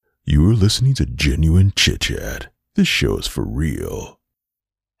You're listening to Genuine Chit Chat. This show is for real.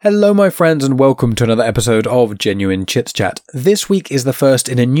 Hello my friends and welcome to another episode of Genuine Chit Chat. This week is the first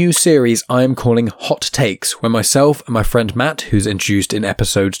in a new series I am calling Hot Takes, where myself and my friend Matt, who's introduced in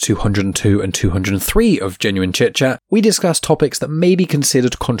episodes 202 and 203 of Genuine Chit Chat, we discuss topics that may be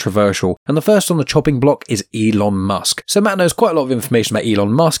considered controversial, and the first on the chopping block is Elon Musk. So Matt knows quite a lot of information about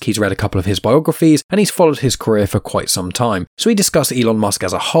Elon Musk, he's read a couple of his biographies, and he's followed his career for quite some time. So we discuss Elon Musk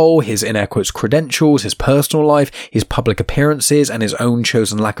as a whole, his in air quotes credentials, his personal life, his public appearances, and his own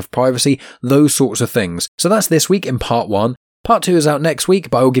chosen lack of privacy, those sorts of things. So that's this week in part 1. Part 2 is out next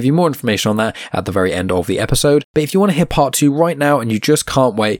week, but I will give you more information on that at the very end of the episode. But if you want to hear part 2 right now and you just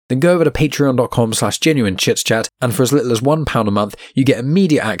can't wait, then go over to patreon.com/genuinechitchat, and for as little as £1 a month, you get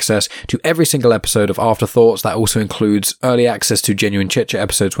immediate access to every single episode of Afterthoughts. That also includes early access to Genuine Chit Chat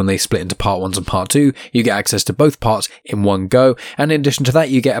episodes when they split into part 1s and part 2. You get access to both parts in one go. And in addition to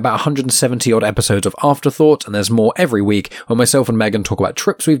that, you get about 170 odd episodes of Afterthoughts, and there's more every week where myself and Megan talk about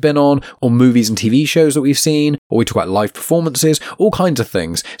trips we've been on, or movies and TV shows that we've seen, or we talk about live performances, all kinds of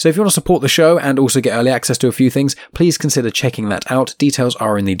things. So if you want to support the show and also get early access to a few things, please consider checking that out. Details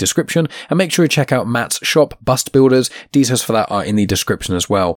are in the description, and make sure you check out Matt's shop, Bust Builders. Details for that are in the description as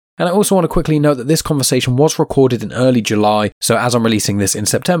well. And I also want to quickly note that this conversation was recorded in early July, so as I'm releasing this in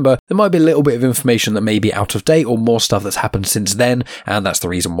September, there might be a little bit of information that may be out of date or more stuff that's happened since then, and that's the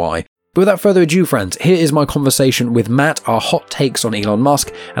reason why. But without further ado, friends, here is my conversation with Matt, our hot takes on Elon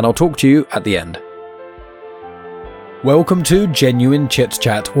Musk, and I'll talk to you at the end. Welcome to Genuine Chit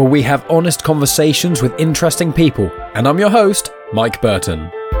Chat, where we have honest conversations with interesting people. And I'm your host, Mike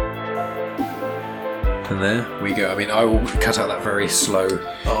Burton. And there we go. I mean, I will cut out that very slow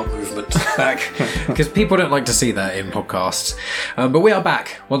arm movement back, because people don't like to see that in podcasts. But we are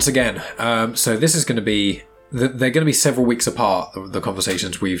back once again. So this is going to be... They're going to be several weeks apart, the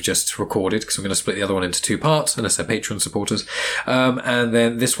conversations we've just recorded, because I'm going to split the other one into 2 parts, unless they're Patreon supporters. And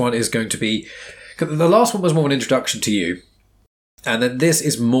then this one is going to be... The last one was more of an introduction to you, and then this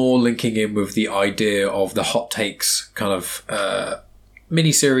is more linking in with the idea of the hot takes kind of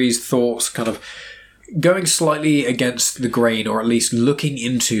mini-series thoughts, kind of going slightly against the grain, or at least looking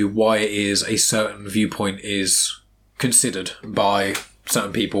into why it is a certain viewpoint is considered by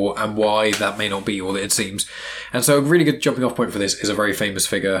certain people and why that may not be all that it seems. And so a really good jumping off point for this is a very famous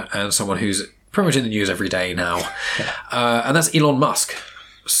figure and someone who's pretty much in the news every day now, and that's Elon Musk.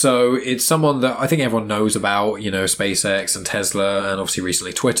 So it's someone that I think everyone knows about, you know, SpaceX and Tesla, and obviously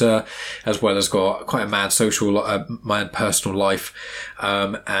recently Twitter, as well as got quite a mad mad personal life.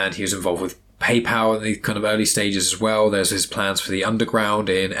 And he was involved with PayPal in the kind of early stages as well. There's his plans for the underground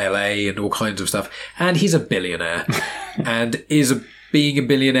in LA and all kinds of stuff. And he's a billionaire. And being a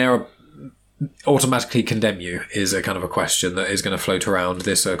billionaire automatically condemn you is a kind of a question that is going to float around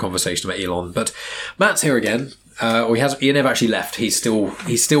this conversation about Elon. But Matt's here again. He never actually left. He's still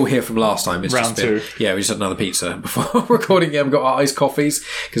here from last time. It's round 2. Yeah, we just had another pizza before recording. Yeah, we've got our iced coffees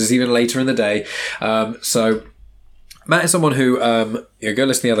because it's even later in the day. So Matt is someone who go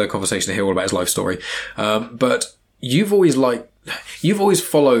listen to the other conversation to hear all about his life story. But you've always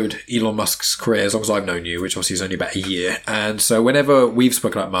followed Elon Musk's career as long as I've known you, which obviously is only about a year. And so whenever we've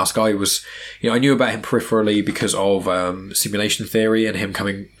spoken about Musk, I knew about him peripherally because of simulation theory and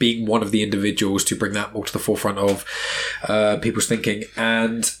him being one of the individuals to bring that more to the forefront of people's thinking.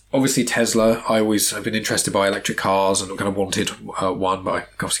 And obviously Tesla, I always have been interested by electric cars and kind of wanted one, but I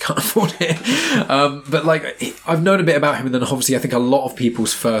obviously can't afford it. But I've known a bit about him, and then obviously I think a lot of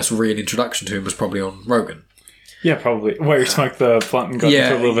people's first real introduction to him was probably on Rogan. Yeah, probably. Where you smoked the blunt and got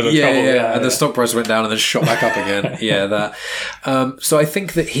into a little bit of trouble. Yeah. And the stock price went down and then shot back up again. Yeah, that. So I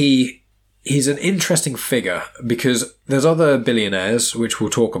think that he's an interesting figure because there's other billionaires, which we'll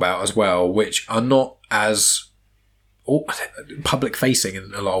talk about as well, which are not as public facing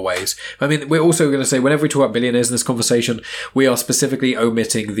in a lot of ways. I mean, we're also going to say whenever we talk about billionaires in this conversation, we are specifically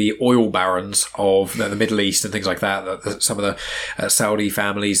omitting the oil barons of the Middle East and things like that, some of the Saudi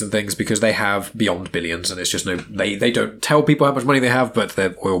families and things, because they have beyond billions, and it's just they don't tell people how much money they have, but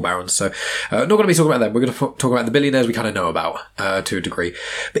they're oil barons. So not going to be talking about them. We're going to talk about the billionaires we kind of know about to a degree.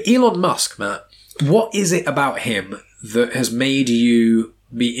 But Elon Musk, Matt, what is it about him that has made you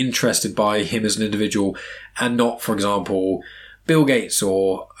be interested by him as an individual and not, for example, Bill Gates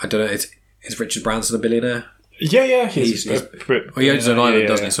or, I don't know, is Richard Branson a billionaire? Yeah. He owns an island,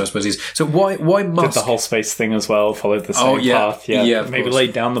 doesn't he? So I suppose he's... So why Musk? Did the whole space thing as well, followed the same path. Yeah, maybe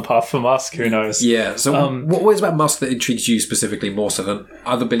laid down the path for Musk, who knows? Yeah, so what is about Musk that intrigues you specifically more so than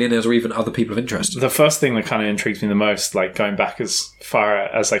other billionaires or even other people of interest? The first thing that kind of intrigues me the most, like going back as far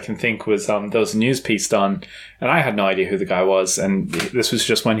as I can think, was there was a news piece done, and I had no idea who the guy was, and this was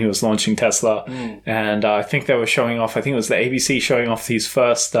just when he was launching Tesla, and I think they were showing off, I think it was the ABC showing off his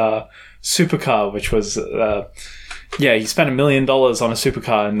first supercar, which was... he spent $1 million on a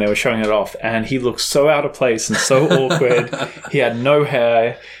supercar and they were showing it off, and he looked so out of place and so awkward. He had no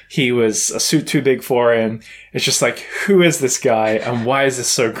hair. He was a suit too big for him. It's just like, who is this guy and why is this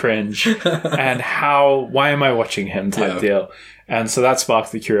so cringe? And why am I watching him type deal? And so that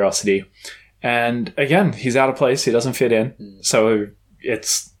sparked the curiosity. And again, he's out of place. He doesn't fit in. So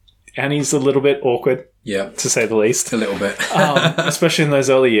and he's a little bit awkward. Yeah. To say the least. A little bit. Especially in those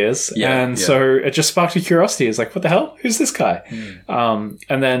early years. Yeah, so it just sparked a curiosity. It's like, what the hell? Who's this guy? And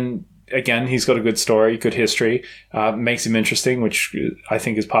then, again, he's got a good story, good history. Makes him interesting, which I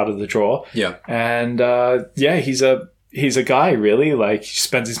think is part of the draw. Yeah. And, he's a guy, really. Like, he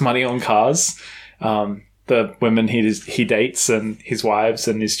spends his money on cars. The women he dates and his wives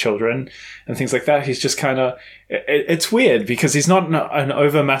and his children and things like that. He's just kind of... It's weird because he's not an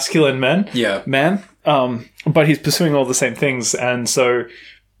over-masculine man, but he's pursuing all the same things. And so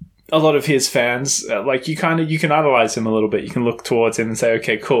a lot of his fans, you can idolize him a little bit. You can look towards him and say,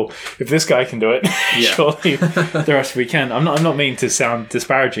 okay, cool. If this guy can do it, surely the rest of we can. I'm not meaning to sound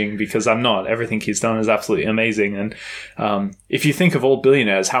disparaging because I'm not. Everything he's done is absolutely amazing. And if you think of all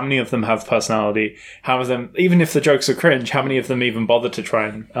billionaires, how many of them have personality? How many of them, even if the jokes are cringe, how many of them even bother to try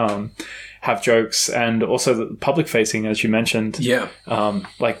and have jokes? And also the public facing, as you mentioned. Yeah.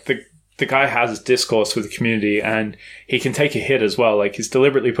 The guy has discourse with the community and he can take a hit as well. Like, he's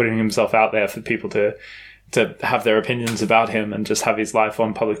deliberately putting himself out there for people to have their opinions about him and just have his life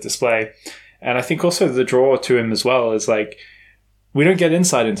on public display. And I think also the draw to him as well is like, we don't get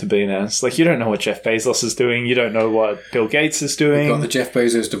insight into billionaires. Like, you don't know what Jeff Bezos is doing. You don't know what Bill Gates is doing. We've got the Jeff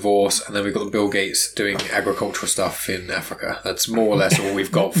Bezos divorce, and then we've got the Bill Gates doing agricultural stuff in Africa. That's more or less all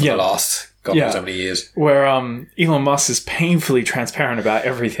we've got for the last... God knows how many years. Where Elon Musk is painfully transparent about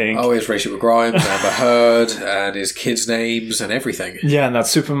everything. Oh, his relationship with Grimes, Amber Heard, and his kids' names and everything. Yeah, and that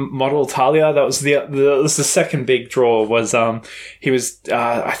supermodel Talia, that was the second big draw. Was he was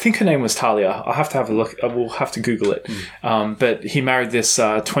I think her name was Talia. I'll have to have a look. We'll have to Google it. But he married this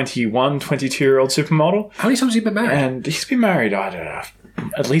 22-year-old supermodel. How many times has he been married? And he's been married, I don't know,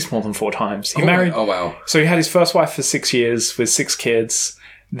 at least more than 4 times. He married. Oh wow! So he had his first wife for 6 years with 6 kids.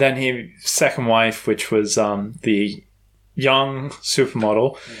 Then his second wife, which was the young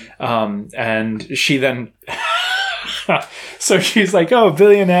supermodel, and she then... So she's like, oh,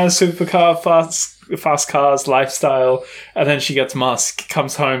 billionaire, supercar, fast cars, lifestyle. And then she gets Musk,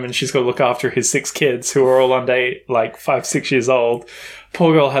 comes home, and she's got to look after his 6 kids who are all under 5-6 years old.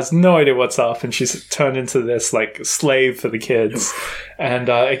 Poor girl has no idea what's up, and she's turned into this slave for the kids. And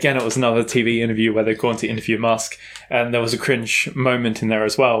again, it was another TV interview where they're going to interview Musk, and there was a cringe moment in there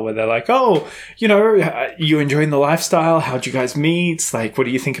as well where they're like, oh, you enjoying the lifestyle? How'd you guys meet? What do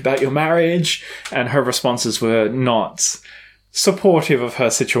you think about your marriage? And her responses were not supportive of her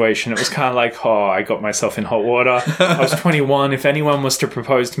situation. It was kind of like, oh, I got myself in hot water. I was 21. If anyone was to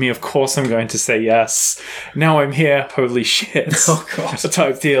propose to me, of course I'm going to say yes. Now I'm here. Holy shit. Oh, God.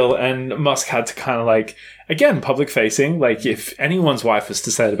 Type deal. And Musk had to kind of again, public facing. If anyone's wife was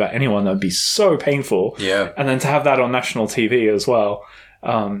to say it about anyone, that would be so painful. Yeah. And then to have that on national TV as well.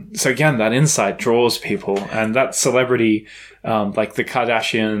 So again, that insight draws people, and that celebrity, like the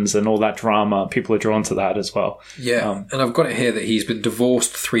Kardashians and all that drama, people are drawn to that as well. Yeah. And I've got it here that he's been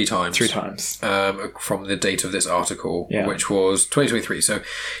divorced 3 times. 3 times. From the date of this article, Yeah. which was 2023. So,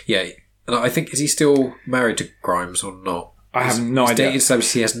 yeah. And I think, is he still married to Grimes or not? I have no idea. Dated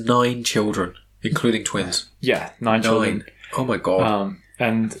established he has 9 children, including twins. Yeah, 9 children. Oh my God.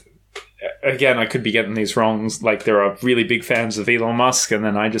 And again, I could be getting these wrong. There are really big fans of Elon Musk, and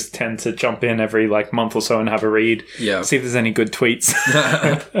then I just tend to jump in every month or so and have a read. Yeah. See if there's any good tweets.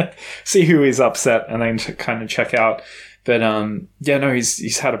 See who is upset, and then kind of check out. But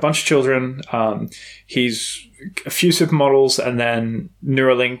he's had a bunch of children. He's a few supermodels, and then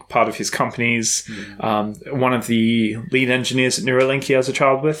Neuralink, part of his companies. One of the lead engineers at Neuralink, he has a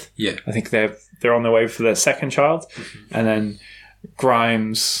child with. Yeah. I think they're on their way for their second child, and then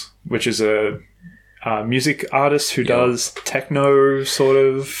Grimes, which is a music artist who does techno sort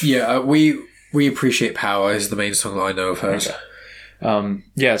of. Yeah, we Appreciate Power is the main song that I know of hers. Okay.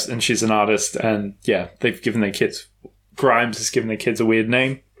 Yes, and she's an artist, and they've given their kids. Grimes has given their kids a weird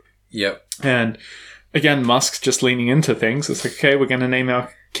name. Yep. And again, Musk just leaning into things. It's like, okay, we're going to name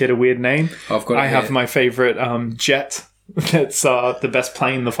our kid a weird name. I have my favorite jet. That's the best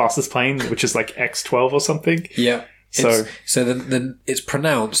plane, the fastest plane, which is like X-12 or something. Yeah. So then it's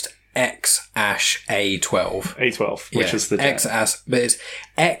pronounced X-A12. A12, which is the jet. But it's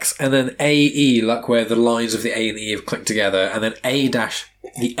X and then AE, like where the lines of the A and the E have clicked together, and then A dash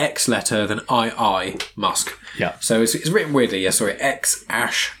the X letter, then II, Musk. Yeah. So it's written weirdly. Yeah, sorry.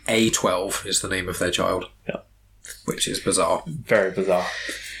 X-A12 is the name of their child. Yeah. Which is bizarre. Very bizarre.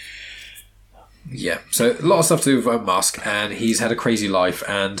 Yeah, so a lot of stuff to do with Musk, and he's had a crazy life,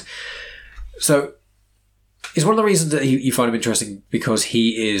 and so it's one of the reasons that you find him interesting because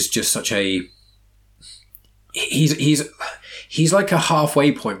he is just such a he's like a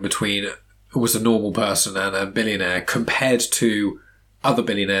halfway point between almost a normal person and a billionaire compared to other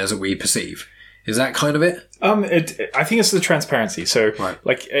billionaires that we perceive. Is that kind of it? I think it's the transparency. So,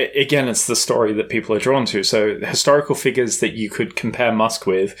 like, again, it's the story that people are drawn to. So, the historical figures that you could compare Musk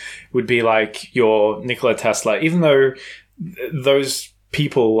with would be like your Nikola Tesla. Even though those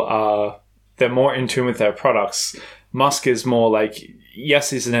people they're more in tune with their products, Musk is more like, yes,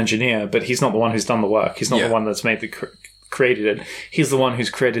 he's an engineer, but he's not the one who's done the work. He's not the one that's created it. He's the one who's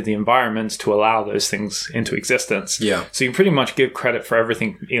created the environment to allow those things into existence. Yeah. So you can pretty much give credit for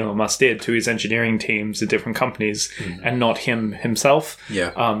everything Elon Musk did to his engineering teams at different companies and not him himself.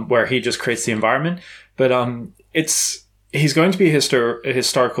 Yeah. Where he just creates the environment. But he's going to be a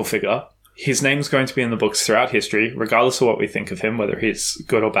historical figure. His name's going to be in the books throughout history, regardless of what we think of him, whether he's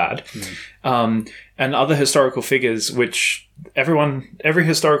good or bad. And other historical figures, which every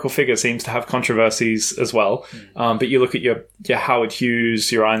historical figure seems to have controversies as well. But you look at your Howard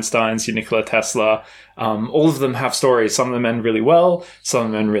Hughes, your Einsteins, your Nikola Tesla, all of them have stories. Some of them end really well, some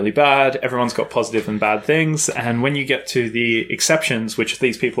of them end really bad. Everyone's got positive and bad things. And when you get to the exceptions, which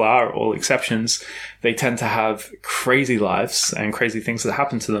these people are all exceptions, they tend to have crazy lives and crazy things that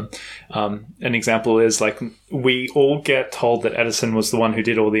happen to them. An example is like we all get told that Edison was the one who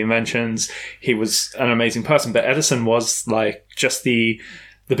did all the inventions. He was an amazing person, but Edison was like just the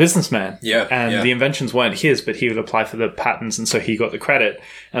businessman. Yeah. And the inventions weren't his, but he would apply for the patents, and so he got the credit.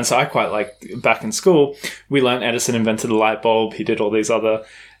 And so I quite like, back in school, we learned Edison invented the light bulb. He did all these other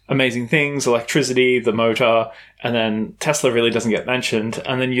amazing things, electricity, the motor, and then Tesla really doesn't get mentioned.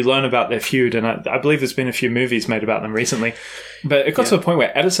 And then you learn about their feud, and I believe there's been a few movies made about them recently. But it got to a point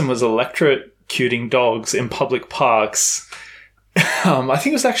where Edison was electrocuting dogs in public parks. I think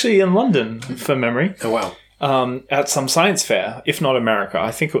it was actually in London, from memory. Oh, wow. At some science fair, if not America.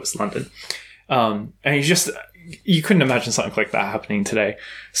 I think it was London. And you couldn't imagine something like that happening today.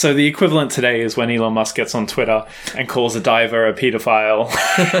 So the equivalent today is when Elon Musk gets on Twitter and calls a diver a pedophile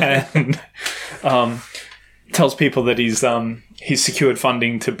and tells people that he's secured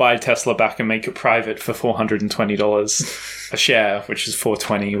funding to buy Tesla back and make it private for $420 a share, which is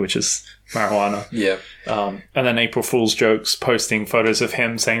 $420, which is marijuana. Yeah. And then April Fool's jokes, posting photos of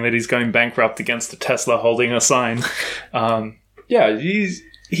him saying that he's going bankrupt against a Tesla holding a sign.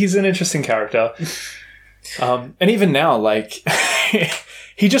 He's an interesting character. And even now, like,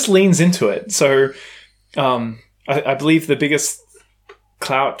 he just leans into it. So I believe the biggest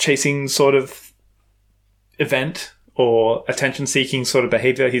clout chasing sort of event or attention-seeking sort of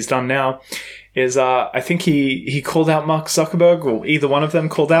behavior he's done now is I think he called out Mark Zuckerberg, or either one of them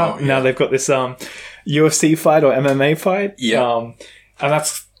called out. Oh, yeah. Now they've got this UFC fight or MMA fight. Yeah. And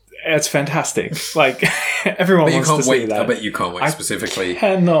it's fantastic. Like, everyone wants to see that. I bet you can't wait specifically. I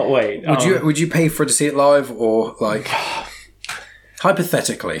cannot wait. Would you pay for it to see it live, or like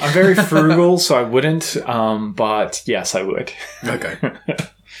hypothetically? I'm very frugal, so I wouldn't. But yes, I would. Okay.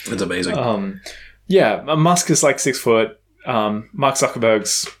 That's amazing. Musk is like 6 foot. Mark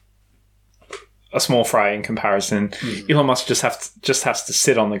Zuckerberg's a small fry in comparison. Elon Musk just has to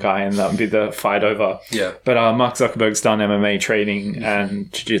sit on the guy, and that would be the fight over. Yeah. But Mark Zuckerberg's done MMA training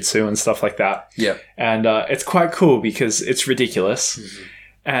and jiu-jitsu and stuff like that. Yeah. And it's quite cool because it's ridiculous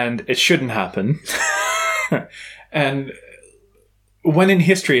and it shouldn't happen. And when in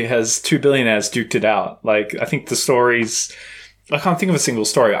history has 2 billionaires duked it out? Like, I think the stories... I can't think of a single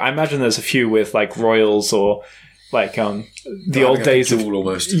story. I imagine there's a few with like royals or like the old days of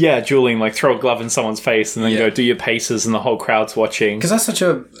almost. Yeah, dueling, like throw a glove in someone's face and then go do your paces and the whole crowd's watching. Because that's such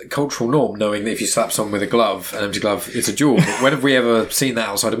a cultural norm, knowing that if you slap someone with an empty glove, it's a duel. But when have we ever seen that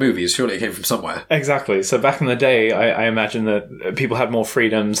outside of movies? Surely it came from somewhere. Exactly. So back in the day, I imagine that people had more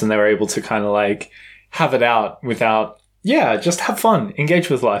freedoms and they were able to kind of like have it out without, just have fun, engage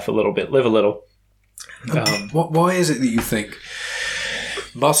with life a little bit, live a little. Why is it that you think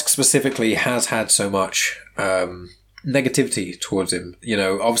Musk specifically has had so much negativity towards him? You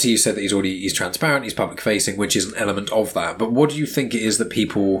know, obviously you said that he's transparent, he's public facing, which is an element of that. But what do you think it is that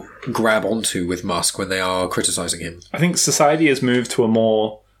people grab onto with Musk when they are criticising him? I think society has moved to a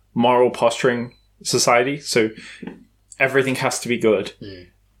more moral posturing society. So everything has to be good.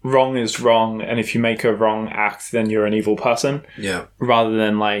 Wrong is wrong, and if you make a wrong act, then you're an evil person. Yeah. Rather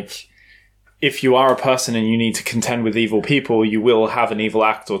than like, if you are a person and you need to contend with evil people, you will have an evil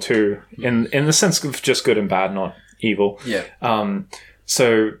act or two, in the sense of just good and bad, not evil. Yeah.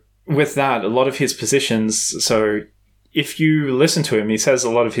 So with that, a lot of his positions, so if you listen to him, he says a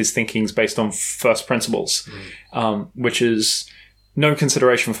lot of his thinking is based on first principles, which is no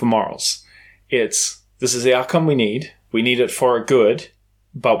consideration for morals. It's, this is the outcome we need it for a good,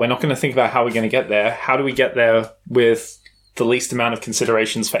 but we're not going to think about how we're going to get there. How do we get there with the least amount of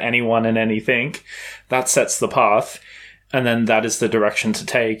considerations for anyone and anything? That sets the path, and then that is the direction to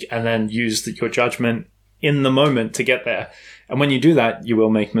take, and then use your judgment in the moment to get there. And when you do that, you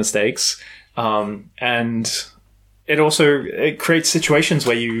will make mistakes. And it creates situations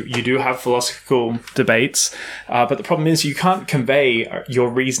where you do have philosophical debates, but the problem is you can't convey your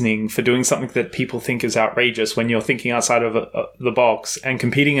reasoning for doing something that people think is outrageous when you're thinking outside of the box and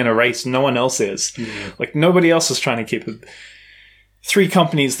competing in a race no one else is. Like, nobody else is trying to keep 3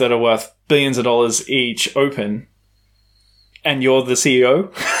 companies that are worth billions of dollars each open, and you're the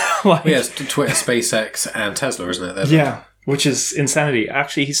CEO. Yes, Twitter, SpaceX, and Tesla, isn't it? Yeah, which is insanity.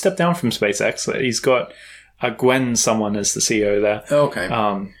 Actually, he stepped down from SpaceX. He's got Gwen someone as the CEO there. Okay.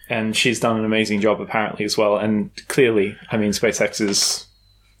 And she's done an amazing job apparently as well. And clearly, I mean, SpaceX is,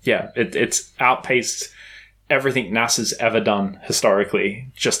 it's outpaced everything NASA's ever done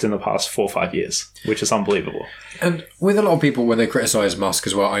historically just in the past 4 or 5 years, which is unbelievable. And with a lot of people, when they criticise Musk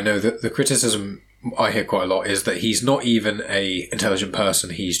as well, I know that the criticism I hear quite a lot is that he's not even a intelligent person,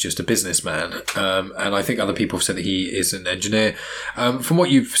 he's just a businessman. And I think other people have said that he is an engineer. From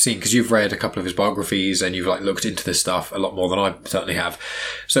what you've seen, because you've read a couple of his biographies and you've looked into this stuff a lot more than I certainly have.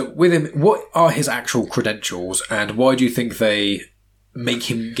 So with him, what are his actual credentials, and why do you think they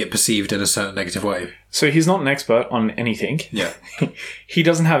make him get perceived in a certain negative way? So he's not an expert on anything. Yeah. He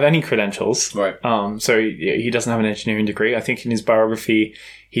doesn't have any credentials. Right. So he doesn't have an engineering degree. I think in his biography,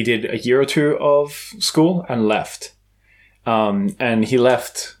 he did a year or 2 of school and left. And he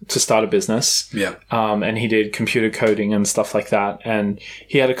left to start a business. Yeah. And he did computer coding and stuff like that. And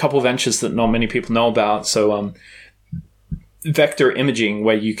he had a couple ventures that not many people know about. So, vector imaging,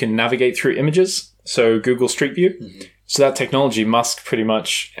 where you can navigate through images. So Google Street View. Mm-hmm. So that technology Musk pretty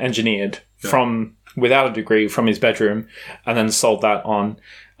much engineered from without a degree from his bedroom, and then sold that on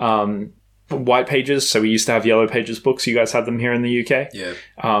white pages. So we used to have yellow pages books. You guys had them here in the UK. Yeah.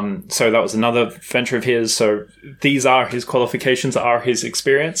 So that was another venture of his. So these are his qualifications, are his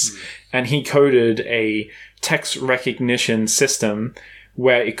experience. And he coded a text recognition system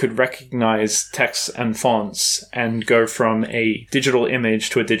where it could recognize text and fonts and go from a digital image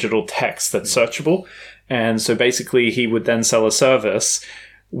to a digital text that's searchable. And so basically he would then sell a service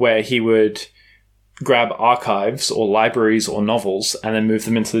where he would grab archives or libraries or novels and then move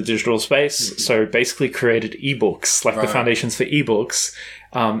them into the digital space. Mm-hmm. So basically created ebooks, like the foundations for ebooks.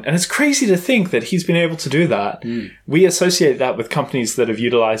 And it's crazy to think that he's been able to do that. Mm. We associate that with companies that have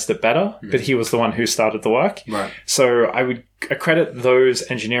utilized it better, but he was the one who started the work. Right. So I would accredit those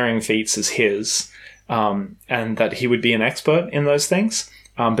engineering feats as his, and that he would be an expert in those things.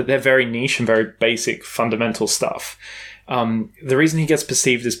 But they're very niche and very basic, fundamental stuff. The reason he gets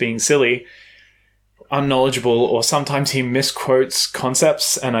perceived as being silly, unknowledgeable, or sometimes he misquotes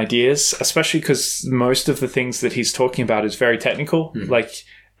concepts and ideas, especially because most of the things that he's talking about is very technical. Mm-hmm. Like,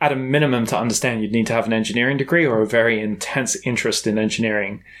 at a minimum, to understand, you'd need to have an engineering degree or a very intense interest in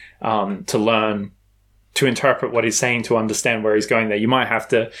engineering to learn, to interpret what he's saying, to understand where he's going there. You might have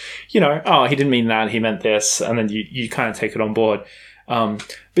to, he didn't mean that, he meant this, and then you kind of take it on board.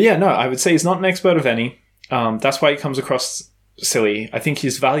 But yeah, no, I would say he's not an expert of any. That's why he comes across silly. I think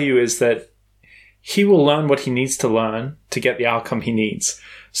his value is that he will learn what he needs to learn to get the outcome he needs.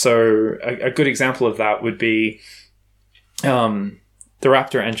 So a good example of that would be the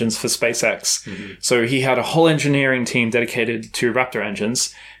Raptor engines for SpaceX. Mm-hmm. So he had a whole engineering team dedicated to Raptor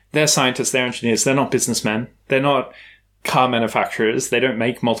engines. They're scientists, they're engineers, they're not businessmen. They're not car manufacturers. They don't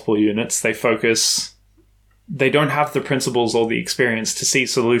make multiple units. They don't have the principles or the experience to see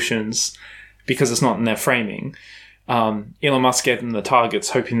solutions because it's not in their framing. Elon Musk gave them the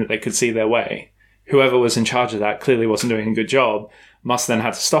targets, hoping that they could see their way. Whoever was in charge of that clearly wasn't doing a good job. Musk then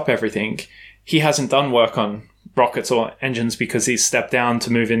had to stop everything. He hasn't done work on rockets or engines because he's stepped down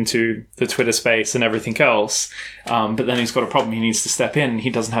to move into the Twitter space and everything else. But then he's got a problem. He needs to step in. He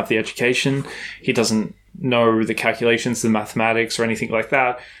doesn't have the education. He doesn't know the calculations, the mathematics, or anything like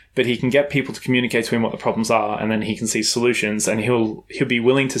that, but he can get people to communicate to him what the problems are, and then he can see solutions, and he'll be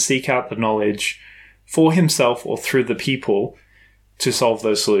willing to seek out the knowledge for himself or through the people to solve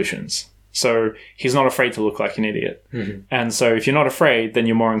those solutions. So he's not afraid to look like an idiot. Mm-hmm. And so if you're not afraid, then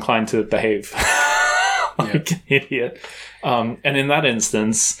you're more inclined to behave like an idiot. And in that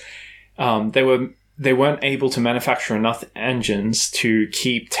instance, they weren't able to manufacture enough engines to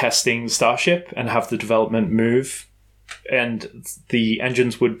keep testing Starship and have the development move, and the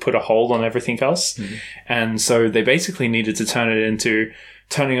engines would put a hold on everything else. Mm-hmm. And so they basically needed to turn it into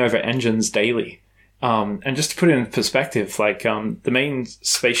turning over engines daily. And just to put it in perspective, like the main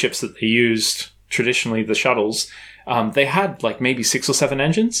spaceships that they used traditionally, the shuttles, they had like maybe 6 or 7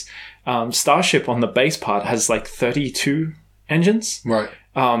 engines. Starship on the base part has like 32 engines. Right.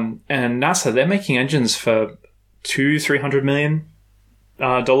 And NASA, they're making engines for $200-300 million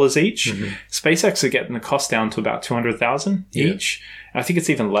each. Mm-hmm. SpaceX are getting the cost down to about 200,000 each. I think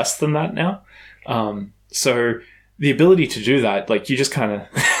it's even less than that now. So the ability to do that, like you just kind of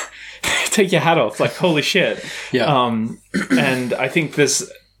take your hat off, like holy shit. And I think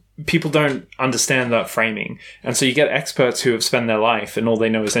people don't understand that framing, and so you get experts who have spent their life and all they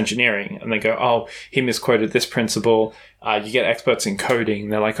know is engineering, and they go, oh, he misquoted this principle. You get experts in coding,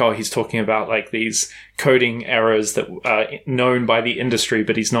 they're like, oh, he's talking about like these coding errors that are known by the industry,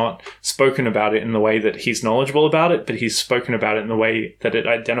 but he's not spoken about it in the way that he's knowledgeable about it, but he's spoken about it in the way that it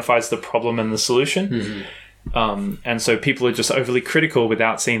identifies the problem and the solution. Mm-hmm. And so people are just overly critical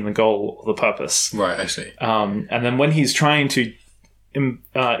without seeing the goal or the purpose. Right, I see. And then when he's trying to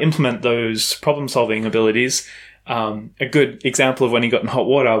implement those problem-solving abilities, a good example of when he got in hot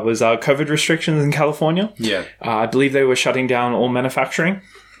water was COVID restrictions in California. Yeah. I believe they were shutting down all manufacturing,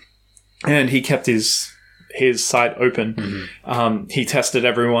 and he kept his site open. Mm-hmm. He tested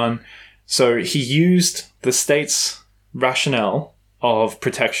everyone. So he used the state's rationale of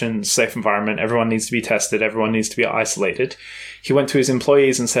protection, safe environment, everyone needs to be tested, everyone needs to be isolated. He went to his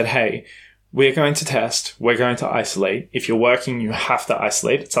employees and said, hey, we're going to test, we're going to isolate. If you're working, you have to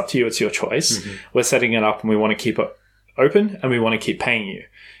isolate. It's up to you, it's your choice. Mm-hmm. We're setting it up and we want to keep it open and we want to keep paying you.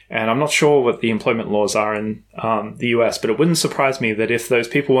 And I'm not sure what the employment laws are in the US, but it wouldn't surprise me that if those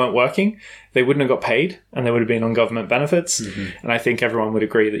people weren't working, they wouldn't have got paid and they would have been on government benefits. Mm-hmm. And I think everyone would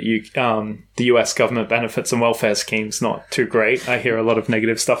agree that the US government benefits and welfare scheme's not too great. I hear a lot of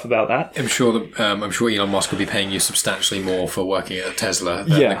negative stuff about that. I'm sure Elon Musk would be paying you substantially more for working at Tesla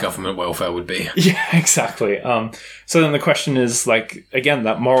than the government welfare would be. Yeah, exactly. So then the question is, like, again,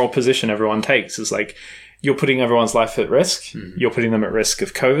 that moral position everyone takes is like, you're putting everyone's life at risk. Mm-hmm. You're putting them at risk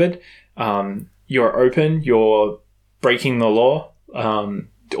of COVID. You're open. You're breaking the law.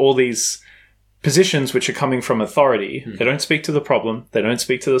 All these positions which are coming from authority, they don't speak to the problem. They don't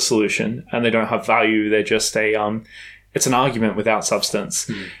speak to the solution, and they don't have value. They're just it's an argument without substance.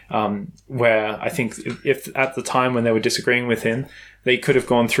 Mm-hmm. Where I think if at the time when they were disagreeing with him, they could have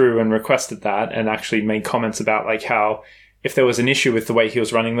gone through and requested that and actually made comments about like how, if there was an issue with the way he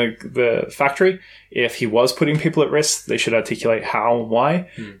was running the factory, if he was putting people at risk, they should articulate how and why,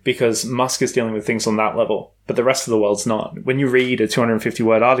 because Musk is dealing with things on that level, but the rest of the world's not. When you read a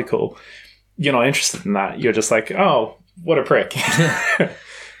 250-word article, you're not interested in that. You're just like, oh, what a prick.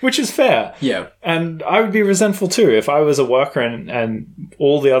 Which is fair. Yeah. And I would be resentful too if I was a worker and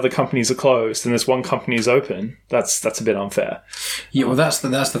all the other companies are closed and this one company is open. That's a bit unfair. Yeah, well, that's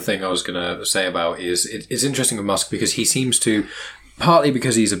the thing I was going to say about is it's interesting with Musk because he seems to, partly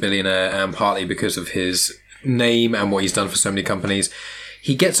because he's a billionaire and partly because of his name and what he's done for so many companies,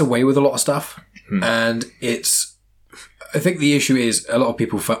 he gets away with a lot of stuff. And I think the issue is a lot of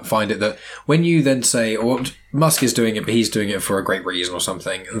people find it that when you then say, oh, Musk is doing it, but he's doing it for a great reason or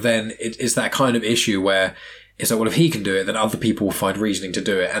something, then it's that kind of issue where it's like, well, if he can do it, then other people will find reasoning to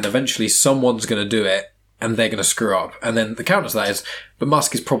do it. And eventually someone's going to do it and they're going to screw up. And then the counter to that is, but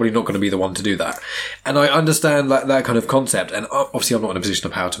Musk is probably not going to be the one to do that. And I understand that kind of concept. And obviously I'm not in a position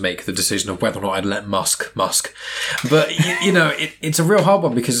of power to make the decision of whether or not I'd let Musk. But, it's a real hard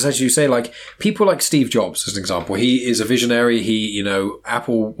one because, as you say, like, people like Steve Jobs, as an example, he is a visionary.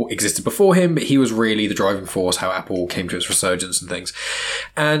 Apple existed before him, but he was really the driving force, how Apple came to its resurgence and things.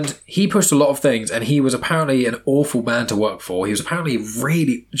 And he pushed a lot of things, and he was apparently an awful man to work for. He was apparently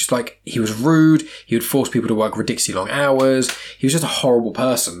really just like, he was rude. He would force people to work ridiculously long hours. He was just a horrible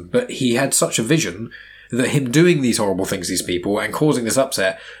person, but he had such a vision that him doing these horrible things to these people and causing this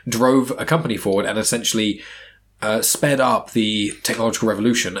upset drove a company forward and essentially sped up the technological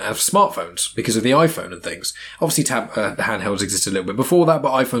revolution of smartphones because of the iPhone and things. Obviously, handhelds existed a little bit before that,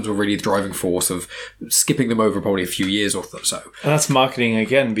 but iPhones were really the driving force of skipping them over probably a few years or so. And that's marketing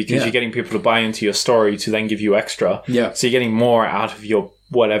again, because you're getting people to buy into your story to then give you extra. Yeah. So you're getting more out of your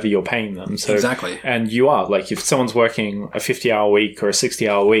whatever you're paying them. So, exactly. And you are, like, if someone's working a 50-hour week or a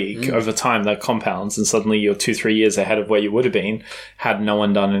 60-hour week, over time that compounds, and suddenly you're 2-3 years ahead of where you would have been had no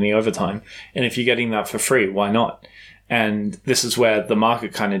one done any overtime. And if you're getting that for free, why not? And this is where the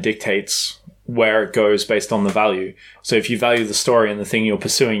market kind of dictates where it goes based on the value. So if you value the story and the thing you're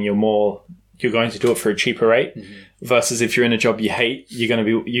pursuing, you're going to do it for a cheaper rate. Versus if you're in a job you hate, you're going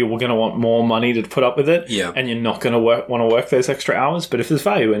to want more money to put up with it, and you're not going to want to work those extra hours. But if there's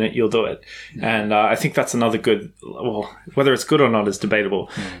value in it, you'll do it. And I think that's another good. Well, whether it's good or not is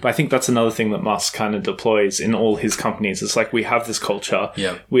debatable. But I think that's another thing that Musk kind of deploys in all his companies. It's like, we have this culture.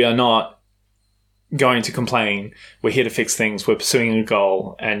 We are not going to complain. We're here to fix things. We're pursuing a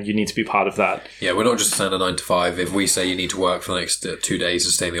goal, and you need to be part of that. Yeah, we're not just a standard 9 to 5. If we say you need to work for the next 2 days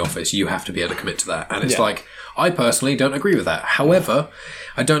and stay in the office, you have to be able to commit to that. And it's like, I personally don't agree with that. However,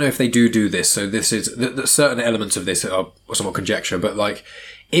 I don't know if they do this. So this is the certain elements of this are somewhat conjecture. But like,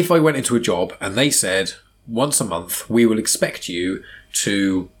 if I went into a job and they said once a month we will expect you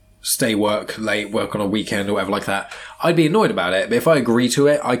to work late, work on a weekend or whatever like that, I'd be annoyed about it. But if I agree to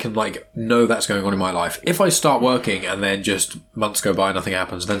it, I can like know that's going on in my life. If I start working and then just months go by, nothing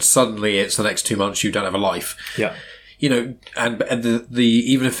happens, then suddenly it's the next 2 months you don't have a life. Yeah. You know, and the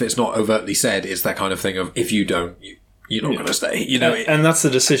even if it's not overtly said, it's that kind of thing of, if you don't, you're not going to stay. You know, and that's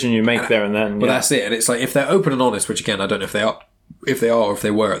the decision you make there and then. Well, that's it. And it's like, if they're open and honest, which again I don't know if they are, or if they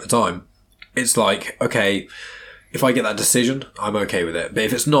were at the time, it's like, okay, if I get that decision, I'm okay with it. But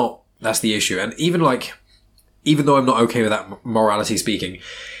if it's not, that's the issue. And even though I'm not okay with that, morality speaking,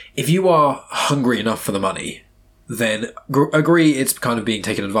 if you are hungry enough for the money, then agree it's kind of being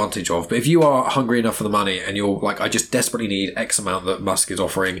taken advantage of. But if you are hungry enough for the money and you're like, I just desperately need X amount that Musk is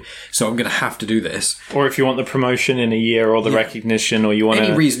offering, so I'm going to have to do this. Or if you want the promotion in a year or the recognition, or you want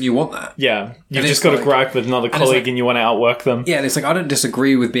any reason you want that. Yeah. You've just got to gripe with another colleague and you want to outwork them. Yeah, and it's like, I don't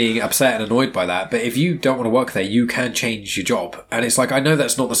disagree with being upset and annoyed by that, but if you don't want to work there, you can change your job. And it's like, I know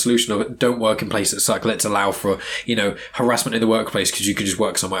that's not the solution of it. Don't work in places that suck. Let's allow for, harassment in the workplace because you could just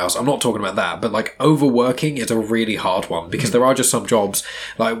work somewhere else. I'm not talking about that, but like, overworking is a really hard one, because there are just some jobs,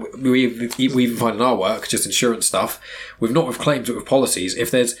 like we even find in our work, just insurance stuff, not with claims but with policies.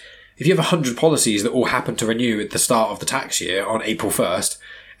 If you have 100 policies that all happen to renew at the start of the tax year on April 1st,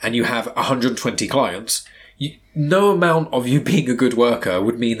 and you have 120 clients, no amount of you being a good worker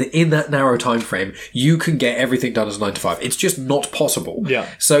would mean that in that narrow time frame you can get everything done as 9 to 5. It's just not possible. Yeah.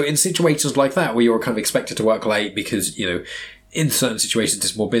 So in situations like that, where you're kind of expected to work late because, in certain situations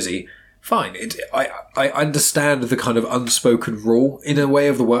it's more busy, fine. I understand the kind of unspoken rule in a way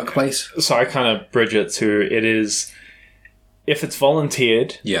of the workplace. So I kind of bridge it to, it is, if it's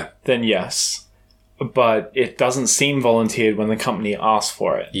volunteered, then yes. But it doesn't seem volunteered when the company asks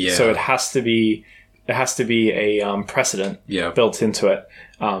for it. Yeah. So it has to be a precedent built into it,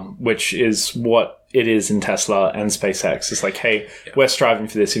 which is what it is in Tesla and SpaceX. It's like, hey, we're striving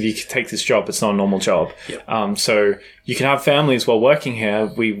for this. If you take this job, it's not a normal job. So you can have families while working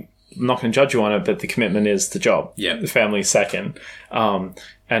here. I'm not going to judge you on it, but the commitment is the job. The family second.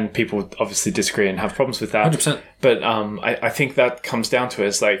 And people obviously disagree and have problems with that. 100%. But I think that comes down to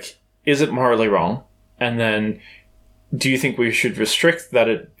is like, is it morally wrong? And then do you think we should restrict that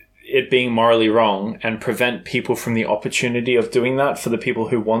it being morally wrong and prevent people from the opportunity of doing that for the people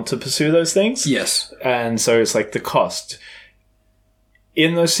who want to pursue those things? Yes. And so it's like the cost.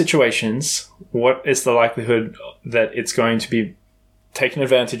 In those situations, what is the likelihood that it's going to be taken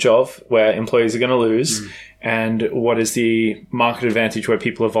advantage of, where employees are going to lose, and what is the market advantage where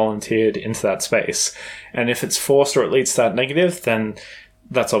people are volunteered into that space? And if it's forced or it leads to that negative, then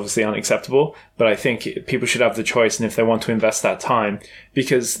that's obviously unacceptable. But I think people should have the choice, and if they want to invest that time,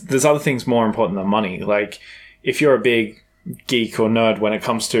 because there's other things more important than money. Like, if you're a big geek or nerd when it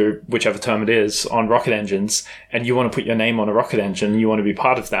comes to whichever term it is on rocket engines, and you want to put your name on a rocket engine, you want to be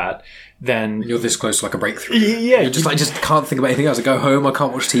part of that, then you're this close to like a breakthrough. Yeah, I just can't think about anything else. I go home, I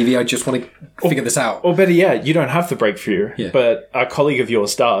can't watch TV, I just want to figure this out. Or better yet, you don't have the breakthrough, but a colleague of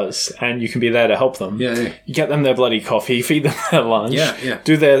yours does, and you can be there to help them. You get them their bloody coffee, feed them their lunch,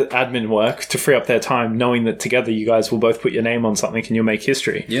 do their admin work to free up their time, knowing that together you guys will both put your name on something and you'll make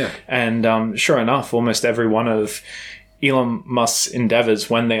history. And sure enough, almost every one of Elon Musk's endeavors,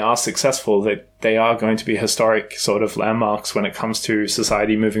 when they are successful, that they are going to be historic sort of landmarks when it comes to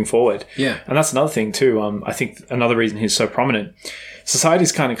society moving forward. And that's another thing too. I think another reason he's so prominent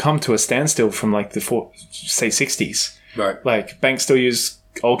society's kind of come to a standstill from like the 60s. Right. Like banks still use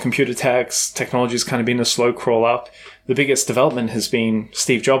old computer technology's kind of been a slow crawl up. The biggest development has been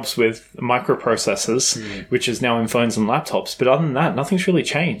Steve Jobs with microprocessors, which is now in phones and laptops. But other than that, nothing's really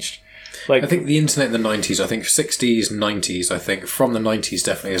changed. Like, I think the internet in the 90s, I think 60s, 90s, I think from the 90s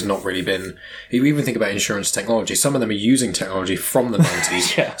definitely has not really been... You even think about insurance technology. Some of them are using technology from the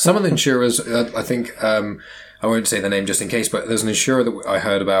 90s. Yeah. Some of the insurers, I think... I won't say the name just in case, but there's an insurer that I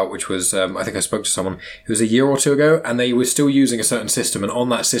heard about, which was, I think I spoke to someone, it was a year or two ago, and they were still using a certain system, and on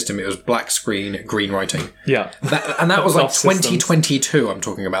that system it was black screen, green writing. Yeah. That was like Soft 2022, I'm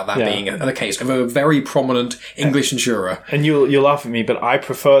talking about that being the case of a very prominent English insurer. And you'll laugh at me, but I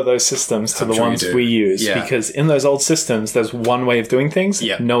prefer those systems to the ones we use, because in those old systems, there's one way of doing things,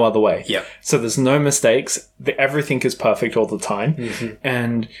 no other way. Yeah. So there's no mistakes. Everything is perfect all the time.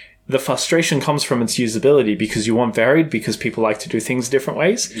 And the frustration comes from its usability because you want varied, because people like to do things different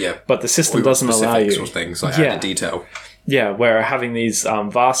ways. Yeah. But the system doesn't allow you. Or things like added detail. Yeah, where having these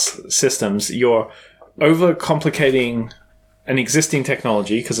vast systems, you're overcomplicating an existing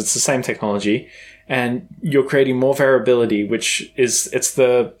technology because it's the same technology, and you're creating more variability, it's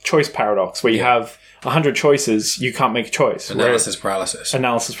the choice paradox where you have 100 choices, you can't make a choice. Analysis paralysis.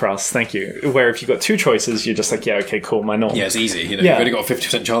 Analysis paralysis, thank you. Where if you've got 2 choices, you're just like, yeah, okay, cool, my norm. Yeah, it's easy. You've only got a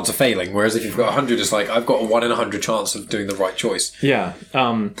 50% chance of failing, whereas if you've got 100, it's like, I've got a 1 in 100 chance of doing the right choice. Yeah.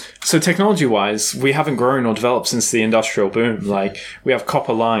 So technology-wise, we haven't grown or developed since the industrial boom. Like, we have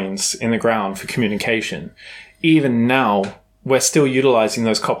copper lines in the ground for communication. Even now, we're still utilizing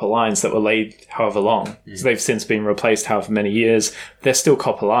those copper lines that were laid however long. So they've since been replaced however many years. They're still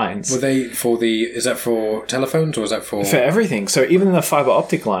copper lines. Were they is that for telephones or is that for... For everything. So even the fiber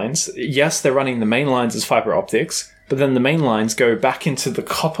optic lines, yes, they're running the main lines as fiber optics, but then the main lines go back into the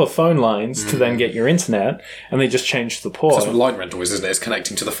copper phone lines to then get your internet, and they just change the port. That's what line rental is, isn't it? It's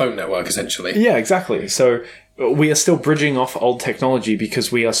connecting to the phone network, essentially. Yeah, exactly. So we are still bridging off old technology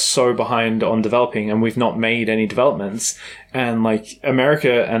because we are so behind on developing, and we've not made any developments. And like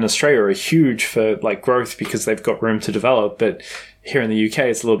America and Australia are huge for like growth because they've got room to develop, but here in the UK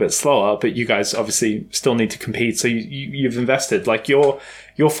it's a little bit slower. But you guys obviously still need to compete, so you've invested. Like your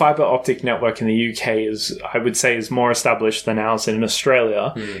fiber optic network in the UK is, I would say, is more established than ours in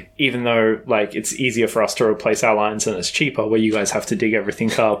Australia, even though like it's easier for us to replace our lines and it's cheaper, where you guys have to dig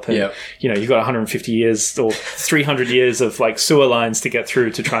everything up, and you've got 150 years or 300 years of like sewer lines to get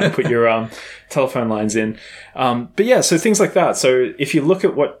through to try and put your telephone lines in. But yeah, so things like that. So if you look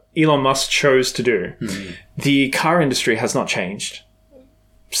at what Elon Musk chose to do, the car industry has not changed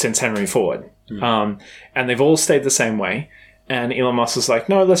since Henry Ford. And they've all stayed the same way. And Elon Musk was like,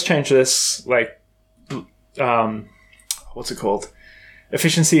 no, let's change this. Like, what's it called?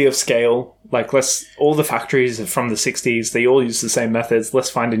 Efficiency of scale. Like, all the factories from the 60s, they all use the same methods. Let's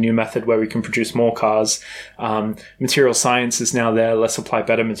find a new method where we can produce more cars. Material science is now there. Let's apply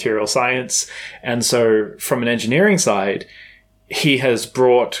better material science. And so from an engineering side, he has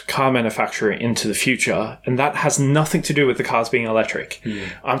brought car manufacturing into the future, and that has nothing to do with the cars being electric.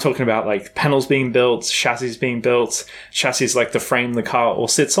 I'm talking about like panels being built, chassis being built, chassis like the frame the car all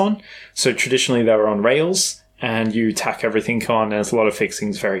sits on. So traditionally they were on rails, and you tack everything on, and it's a lot of fixing,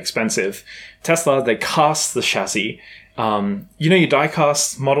 it's very expensive. Tesla, they cast the chassis. Your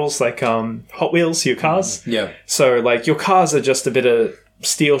die-cast models like Hot Wheels, your cars? Yeah. So like your cars are just a bit of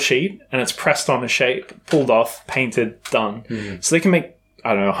steel sheet, and it's pressed on a shape, pulled off, painted, done. So they can make,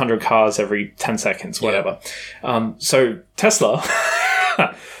 100 cars every 10 seconds, whatever. So Tesla,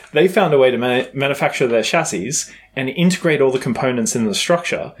 they found a way to manufacture their chassis and integrate all the components in the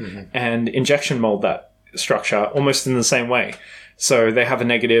structure and injection mold that structure almost in the same way. So they have a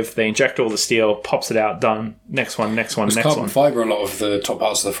negative, they inject all the steel, pops it out, done. Next one. Carbon fibre, a lot of the top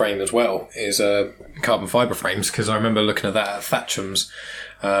parts of the frame as well, is carbon fibre frames, because I remember looking at that at Thatcham's,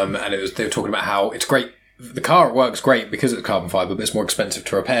 and they were talking about how it's great. The car works great because it's carbon fibre, but it's more expensive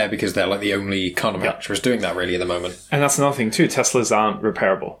to repair because they're like the only car manufacturers doing that really at the moment. And that's another thing too, Teslas aren't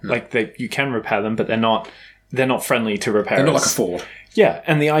repairable. Like you can repair them, but they're not friendly to repair. They're not like a Ford. Yeah,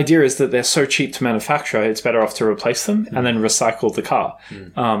 and the idea is that they're so cheap to manufacture, it's better off to replace them and then recycle the car.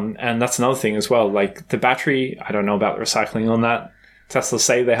 And that's another thing as well. Like the battery, I don't know about the recycling on that. Tesla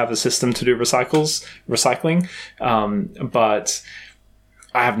say they have a system to do recycling, but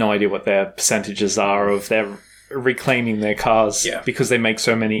I have no idea what their percentages are of their reclaiming their cars because they make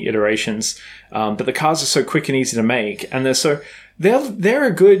so many iterations. But the cars are so quick and easy to make, and they're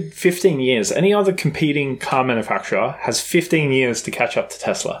a good 15 years. Any other competing car manufacturer has 15 years to catch up to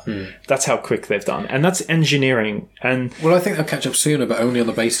Tesla. That's how quick they've done. And that's engineering. And well, I think they'll catch up sooner, but only on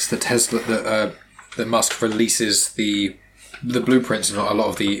the basis that that Musk releases the the blueprints and a lot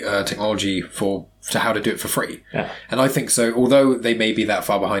of the technology to how to do it for free. Yeah. And I think so, although they may be that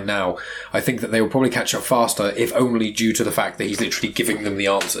far behind now, I think that they will probably catch up faster, if only due to the fact that he's literally giving them the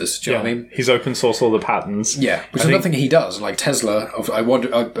answers. Do you know what I mean? He's open source all the patents. Yeah, which is another thing he does. Like Tesla,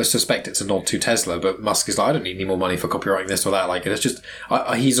 I suspect it's a nod to Tesla, but Musk is like, I don't need any more money for copyrighting this or that. Like, it's just,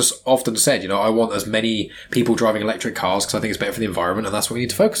 he's just often said, I want as many people driving electric cars because I think it's better for the environment, and that's what we need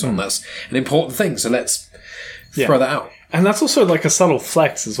to focus on. That's an important thing, so let's throw that out. And that's also like a subtle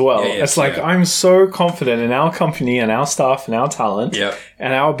flex as well. It's like, I'm so confident in our company and our staff and our talent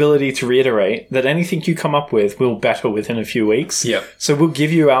and our ability to reiterate that anything you come up with will better within a few weeks. So we'll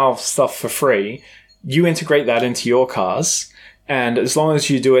give you our stuff for free. You integrate that into your cars. And as long as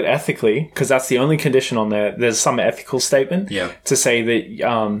you do it ethically, because that's the only condition on there, there's some ethical statement to say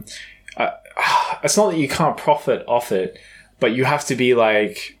that it's not that you can't profit off it, but you have to be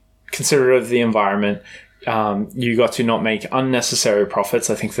like considerate of the environment. You got to not make unnecessary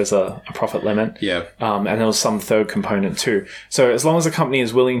profits. I think there's a profit limit. And there was some third component too. So as long as a company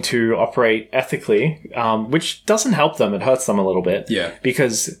is willing to operate ethically, which doesn't help them, it hurts them a little bit.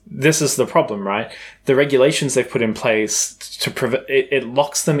 Because this is the problem, right? The regulations they've put in place to prevent it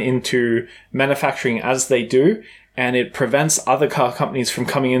locks them into manufacturing as they do. And it prevents other car companies from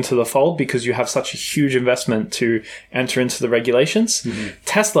coming into the fold because you have such a huge investment to enter into the regulations.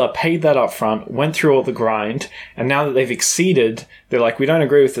 Tesla paid that up front, went through all the grind, and now that they've exceeded, they're like, we don't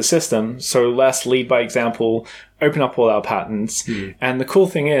agree with the system, so let's lead by example, open up all our patents. And the cool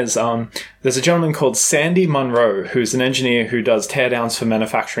thing is, there's a gentleman called Sandy Munro, who's an engineer who does teardowns for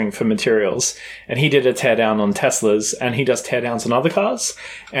manufacturing for materials. And he did a teardown on Teslas, and he does teardowns on other cars.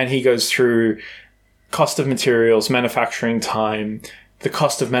 And he goes through cost of materials, manufacturing time, the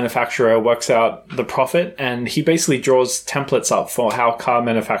cost of manufacturer, works out the profit, and he basically draws templates up for how car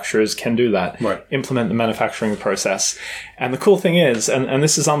manufacturers can do that, implement the manufacturing process. And the cool thing is, and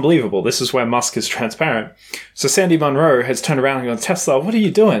this is unbelievable, this is where Musk is transparent. So Sandy Munro has turned around and gone, Tesla, what are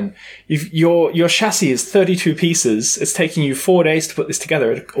you doing? Your chassis is 32 pieces. It's taking you 4 days to put this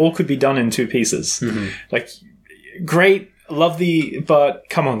together. It all could be done in 2 pieces. Like, great. But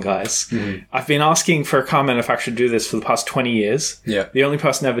come on, guys. I've been asking for a car manufacturer to do this for the past 20 years. The only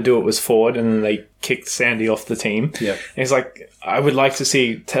person to ever do it was Ford, and then they kicked Sandy off the team. And he's like, I would like to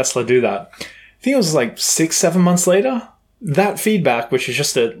see Tesla do that. I think it was like 6-7 months later. That feedback, which is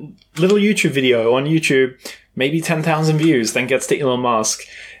just a little YouTube video on YouTube, maybe 10,000 views, then gets to Elon Musk,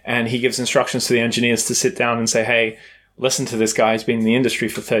 and he gives instructions to the engineers to sit down and say, hey, listen to this guy. He's been in the industry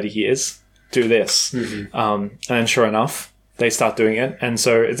for 30 years. Do this. And then sure enough, they start doing it. And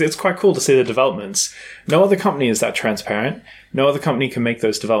so it's quite cool to see the developments. No other company is that transparent. No other company can make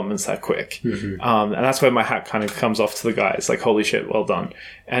those developments that quick. And that's where my hat kind of comes off to the guy. It's like, holy shit, well done.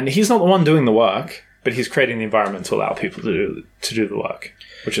 And he's not the one doing the work, but he's creating the environment to allow people to do the work,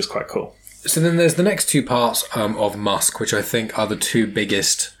 which is quite cool. So then there's the next 2 parts of Musk, which I think are the 2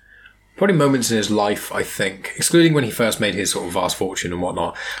 biggest probably moments in his life, I think, excluding when he first made his sort of vast fortune and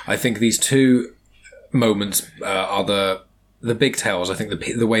whatnot. I think these 2 moments are the big tells, I think,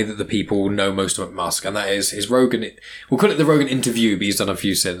 the way that the people know most about Musk, and that is his Rogan, we'll call it the Rogan interview, but he's done a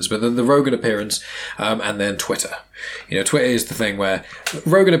few since, but then the Rogan appearance, and then Twitter. Twitter is the thing where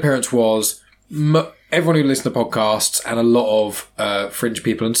Rogan appearance was everyone who listens to podcasts and a lot of fringe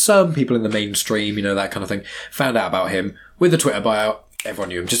people and some people in the mainstream, that kind of thing, found out about him with the Twitter bio. Everyone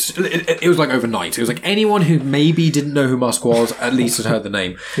knew him. Just it was like overnight. It was like anyone who maybe didn't know who Musk was at least had heard the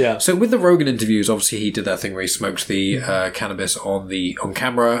name. So with the Rogan interviews, obviously he did that thing where he smoked the cannabis on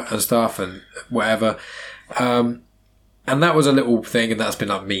camera and stuff and whatever. And that was a little thing, and that's been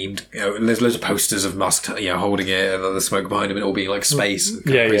like memed. There's loads of posters of Musk, holding it, and the smoke behind him, and it all being like space, and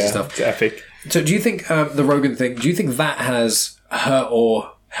crazy stuff. It's epic. So do you think the Rogan thing? Do you think that has hurt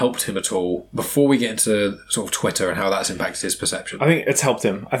or helped him at all before we get into sort of Twitter and how that's impacted his perception? I think it's helped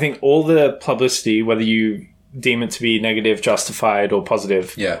him. I think all the publicity, whether you deem it to be negative, justified, or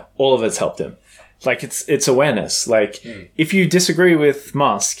positive, all of it's helped him. Like, it's awareness. Like, if you disagree with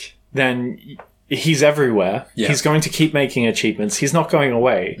Musk, then he's everywhere. He's going to keep making achievements. He's not going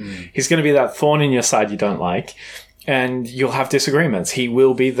away. He's going to be that thorn in your side you don't like, and you'll have disagreements. He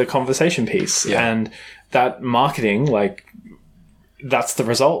will be the conversation piece. And that marketing, like, that's the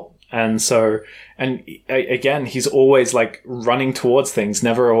result. And so, and again, he's always like running towards things,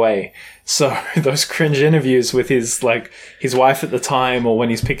 never away. So those cringe interviews with his wife at the time, or when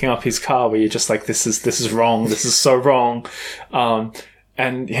he's picking up his car, where you're just like, this is wrong. This is so wrong.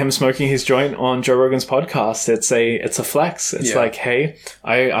 And him smoking his joint on Joe Rogan's podcast, it's a flex. It's like, hey,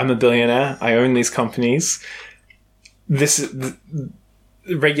 I'm a billionaire. I own these companies.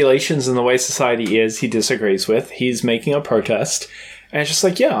 regulations and the way society is, he disagrees with. He's making a protest. And it's just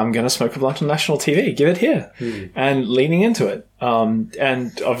like, yeah, I'm going to smoke a blunt on national TV. Give it here. And leaning into it.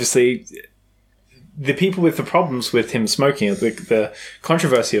 And obviously, the people with the problems with him smoking, the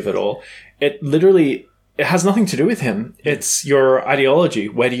controversy of it all, it has nothing to do with him. It's your ideology.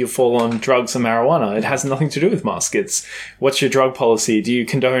 Where do you fall on drugs and marijuana? It has nothing to do with Musk. It's what's your drug policy? Do you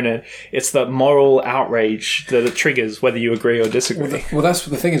condone it? It's the moral outrage that it triggers, whether you agree or disagree. Well, that's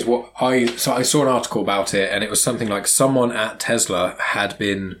the thing is I saw an article about it, and it was something like someone at Tesla had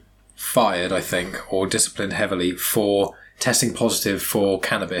been fired, I think, or disciplined heavily for testing positive for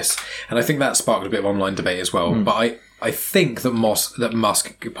cannabis. And I think that sparked a bit of online debate as well. But I think that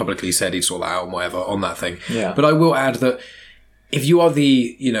Musk publicly said he'd sort that out and whatever on that thing. Yeah. But I will add that if you are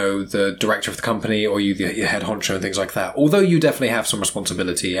the director of the company or you the head honcho and things like that, although you definitely have some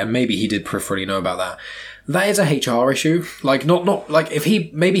responsibility, and maybe he did peripherally know about that, that is a HR issue. Like, not like if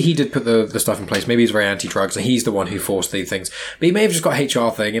maybe he did put the stuff in place. Maybe he's very anti-drugs and he's the one who forced these things. But he may have just got a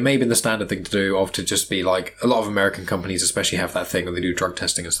HR thing. It may have been the standard thing to do to just be like, a lot of American companies especially have that thing where they do drug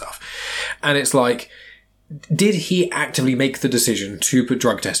testing and stuff. And it's like, did he actively make the decision to put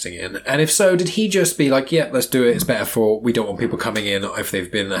drug testing in? And if so, did he just be like, yeah, let's do it. It's better we don't want people coming in if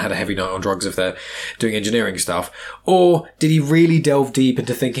they've had a heavy night on drugs, if they're doing engineering stuff. Or did he really delve deep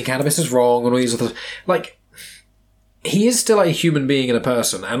into thinking cannabis is wrong and all these other, like, he is still a human being and a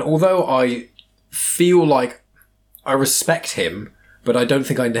person. And although I feel like I respect him, but I don't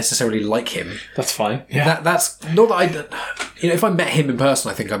think I necessarily like him. That's fine. Yeah. That's not that if I met him in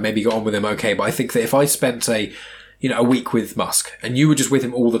person, I think I maybe got on with him okay. But I think that if I spent a week with Musk and you were just with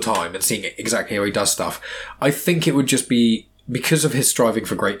him all the time and seeing exactly how he does stuff, I think it would just be, because of his striving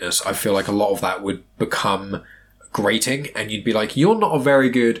for greatness, I feel like a lot of that would become grating and you'd be like, you're not a very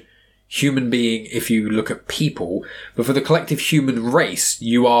good human being if you look at people, but for the collective human race,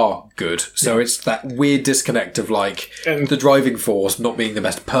 you are good. So it's that weird disconnect of the driving force not being the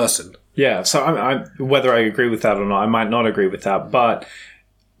best person. Yeah, so I whether I agree with that or not, I might not agree with that, but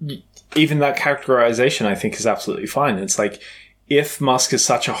even that characterization I think is absolutely fine. It's like, if Musk is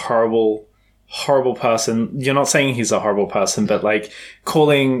such a horrible person, you're not saying he's a horrible person, but like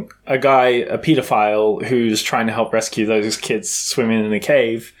calling a guy a pedophile who's trying to help rescue those kids swimming in a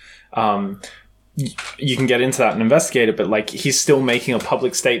cave, you can get into that and investigate it, but like, he's still making a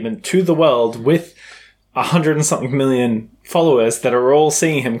public statement to the world with 100 and something million followers that are all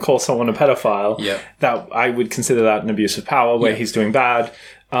seeing him call someone a pedophile. Yeah. That I would consider that an abuse of power where he's doing bad.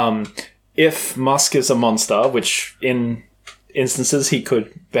 If Musk is a monster, which in instances he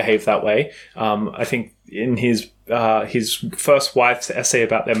could behave that way, I think in his first wife's essay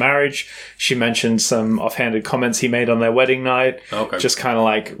about their marriage, she mentioned some offhanded comments he made on their wedding night. Okay. Just kind of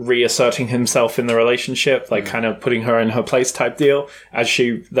like reasserting himself in the relationship, like kind of putting her in her place type deal,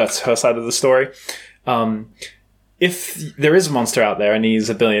 that's her side of the story. If there is a monster out there and he's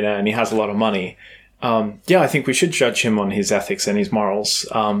a billionaire and he has a lot of money, I think we should judge him on his ethics and his morals.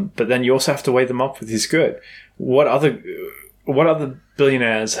 But then you also have to weigh them up with his good. What other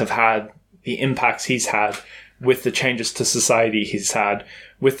billionaires have had the impacts he's had with the changes to society he's had,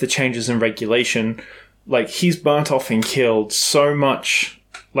 with the changes in regulation? Like, he's burnt off and killed so much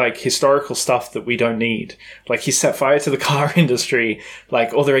like historical stuff that we don't need. Like, he set fire to the car industry.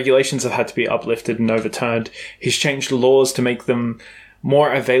 Like, all the regulations have had to be uplifted and overturned. He's changed laws to make them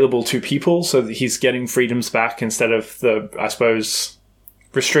more available to people so that he's getting freedoms back instead of the, I suppose,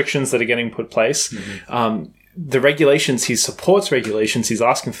 restrictions that are getting put place. The regulations, he supports regulations, he's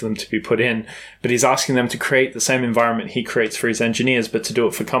asking for them to be put in, but he's asking them to create the same environment he creates for his engineers, but to do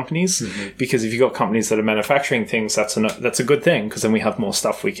it for companies. Because if you've got companies that are manufacturing things, that's a good thing, because then we have more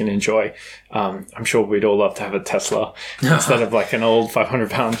stuff we can enjoy. I'm sure we'd all love to have a Tesla instead of like an old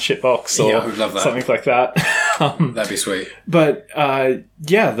 500-pound shitbox or we'd love that. Something like that. That'd be sweet. But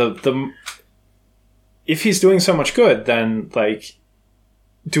if he's doing so much good, then like,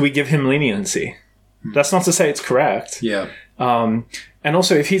 do we give him leniency? That's not to say it's correct. Yeah. And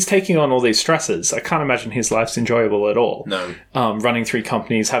also, if he's taking on all these stresses, I can't imagine his life's enjoyable at all. No. Running 3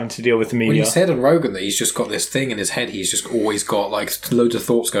 companies, having to deal with the media. Well, he said on Rogan that he's just got this thing in his head. He's just always got like loads of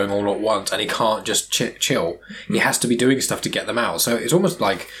thoughts going on at once, and he can't just chill. He has to be doing stuff to get them out. So it's almost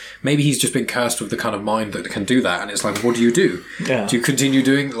like maybe he's just been cursed with the kind of mind that can do that. And it's like, what do you do? Yeah. Do you continue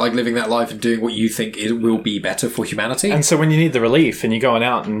living that life and doing what you think will be better for humanity? And so when you need the relief and you're going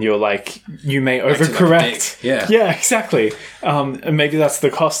out and you're like, you may overcorrect. Yeah, exactly. And maybe that's the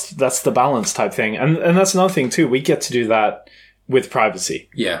cost. That's the balance type thing. And that's another thing too. We get to do that with privacy.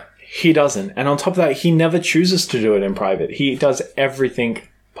 Yeah. He doesn't. And on top of that, he never chooses to do it in private. He does everything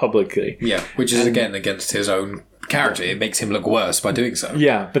publicly. Yeah, which is again against his own character. It makes him look worse by doing so.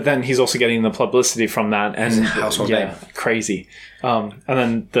 Yeah, but then he's also getting the publicity from that, and household name. Crazy. And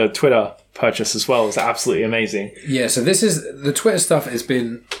then the Twitter purchase as well is absolutely amazing. Yeah, so this is the Twitter stuff has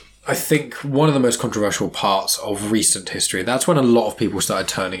been, I think, one of the most controversial parts of recent history. That's when a lot of people started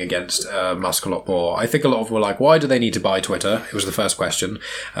turning against Musk a lot more. I think a lot of them were like, why do they need to buy Twitter? It was the first question.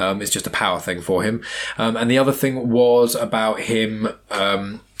 It's just a power thing for him. And the other thing was about him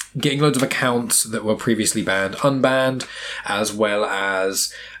getting loads of accounts that were previously banned unbanned, as well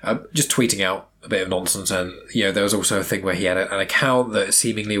as just tweeting out a bit of nonsense. And, there was also a thing where he had an account that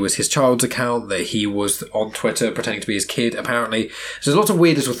seemingly was his child's account, that he was on Twitter pretending to be his kid, apparently. So there's lots of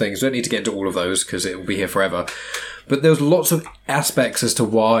weird little things. We don't need to get into all of those because it will be here forever. But there's lots of aspects as to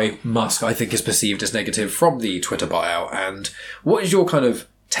why Musk, I think, is perceived as negative from the Twitter buyout. And what is your kind of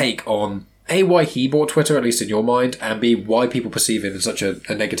take on, A, why he bought Twitter, at least in your mind, and B, why people perceive him in such a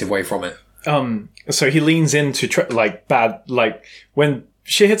negative way from it? So he leans into when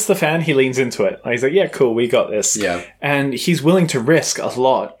shit hits the fan, he leans into it. He's like, yeah, cool, we got this. Yeah. And he's willing to risk a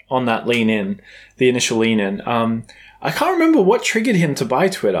lot on that the initial lean in. I can't remember what triggered him to buy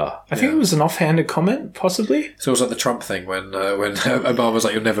Twitter. I think it was an offhanded comment, possibly. So it was like the Trump thing when Obama was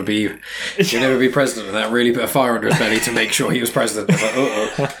like, you'll never be president, and that really put a fire under his belly to make sure he was president. I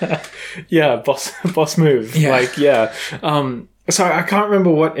was like, yeah, boss move. Yeah. So I can't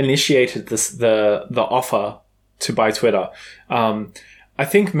remember what initiated the offer to buy Twitter. I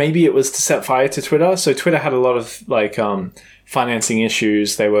think maybe it was to set fire to Twitter. So Twitter had a lot of financing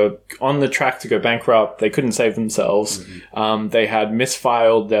issues. They were on the track to go bankrupt. They couldn't save themselves. Mm-hmm. They had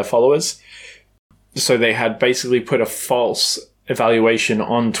misfiled their followers. So they had basically put a false evaluation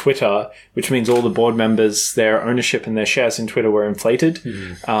on Twitter, which means all the board members, their ownership and their shares in Twitter were inflated.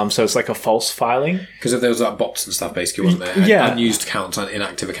 Mm-hmm. So it's like a false filing. Because there was like bots and stuff, basically, wasn't there? Yeah. Unused accounts,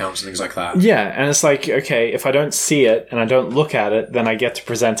 inactive accounts and things like that. Yeah, and it's like, okay, if I don't see it and I don't look at it, then I get to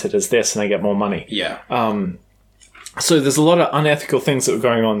present it as this and I get more money. Yeah. So there's a lot of unethical things that were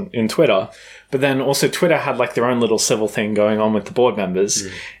going on in Twitter, but then also Twitter had like their own little civil thing going on with the board members.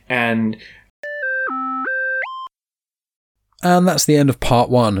 And that's the end of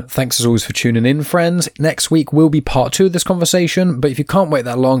part 1. Thanks as always for tuning in, friends. Next week will be part 2 of this conversation, but if you can't wait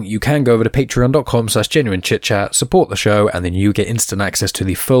that long, you can go over to patreon.com/genuinechitchat, support the show, and then you get instant access to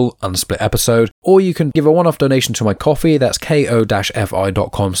the full unsplit episode. Or you can give a one-off donation to my coffee, that's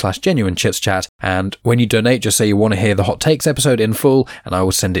ko-fi.com/genuinechitchat, and when you donate, just say you want to hear the Hot Takes episode in full, and I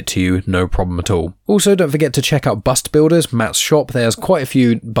will send it to you, no problem at all. Also, don't forget to check out Bust Builders, Matt's shop. There's quite a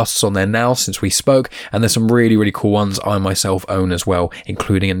few busts on there now since we spoke, and there's some really, really cool ones I myself own as well,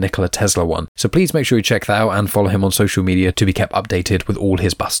 including a Nikola Tesla one. So please make sure you check that out and follow him on social media to be kept updated with all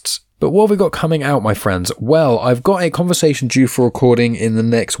his busts. But what have we got coming out, my friends? Well, I've got a conversation due for recording in the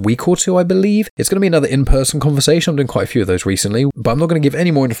next week or two, I believe. It's going to be another in-person conversation. I'm doing quite a few of those recently, but I'm not going to give any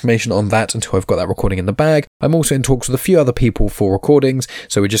more information on that until I've got that recording in the bag. I'm also in talks with a few other people for recordings,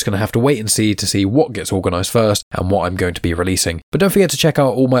 so we're just going to have to wait and see to see what gets organised first and what I'm going to be releasing. But don't forget to check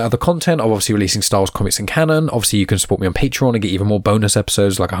out all my other content. I'm obviously releasing Star Wars comics and canon. Obviously, you can support me on Patreon and get even more bonus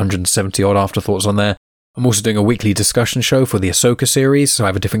episodes, like 170 odd afterthoughts on there. I'm also doing a weekly discussion show for the Ahsoka series, so I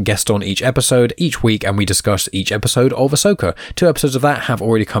have a different guest on each episode each week, and we discuss each episode of Ahsoka. 2 episodes of that have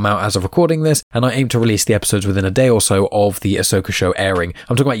already come out as of recording this, and I aim to release the episodes within a day or so of the Ahsoka show airing.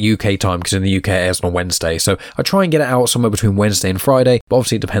 I'm talking about UK time, because in the UK it airs on Wednesday, so I try and get it out somewhere between Wednesday and Friday, but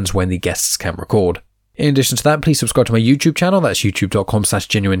obviously it depends when the guests can record. In addition to that, please subscribe to my YouTube channel, that's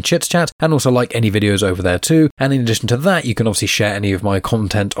youtube.com/genuinechitchat, and also like any videos over there too. And in addition to that, you can obviously share any of my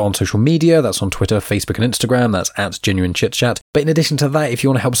content on social media, that's on Twitter, Facebook and Instagram, that's @genuinechitchat. But in addition to that, if you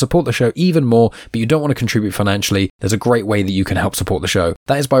want to help support the show even more, but you don't want to contribute financially, there's a great way that you can help support the show.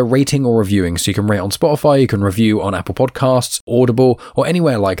 That is by rating or reviewing. So you can rate on Spotify, you can review on Apple Podcasts, Audible, or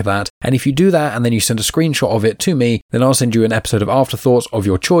anywhere like that. And if you do that and then you send a screenshot of it to me, then I'll send you an episode of Afterthoughts of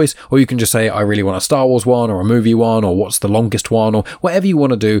your choice, or you can just say, I really want a Star Wars one, or a movie one, or what's the longest one, or whatever you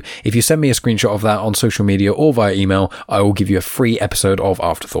want to do. If you send me a screenshot of that on social media or via email, I will give you a free episode of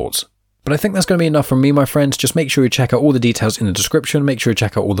Afterthoughts. But I think that's going to be enough from me, my friends. Just make sure you check out all the details in the description. Make sure you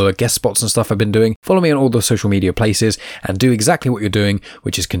check out all the guest spots and stuff I've been doing. Follow me on all the social media places and do exactly what you're doing,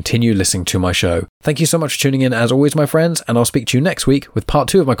 which is continue listening to my show. Thank you so much for tuning in as always, my friends, and I'll speak to you next week with part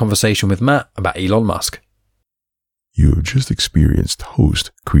 2 of my conversation with Matt about Elon Musk. You have just experienced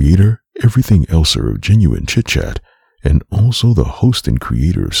host, creator, everything elser of Genuine Chit Chat, and also the host and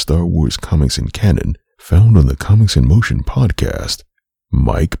creator of Star Wars comics and canon, found on the Comics in Motion podcast,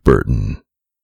 Mike Burton.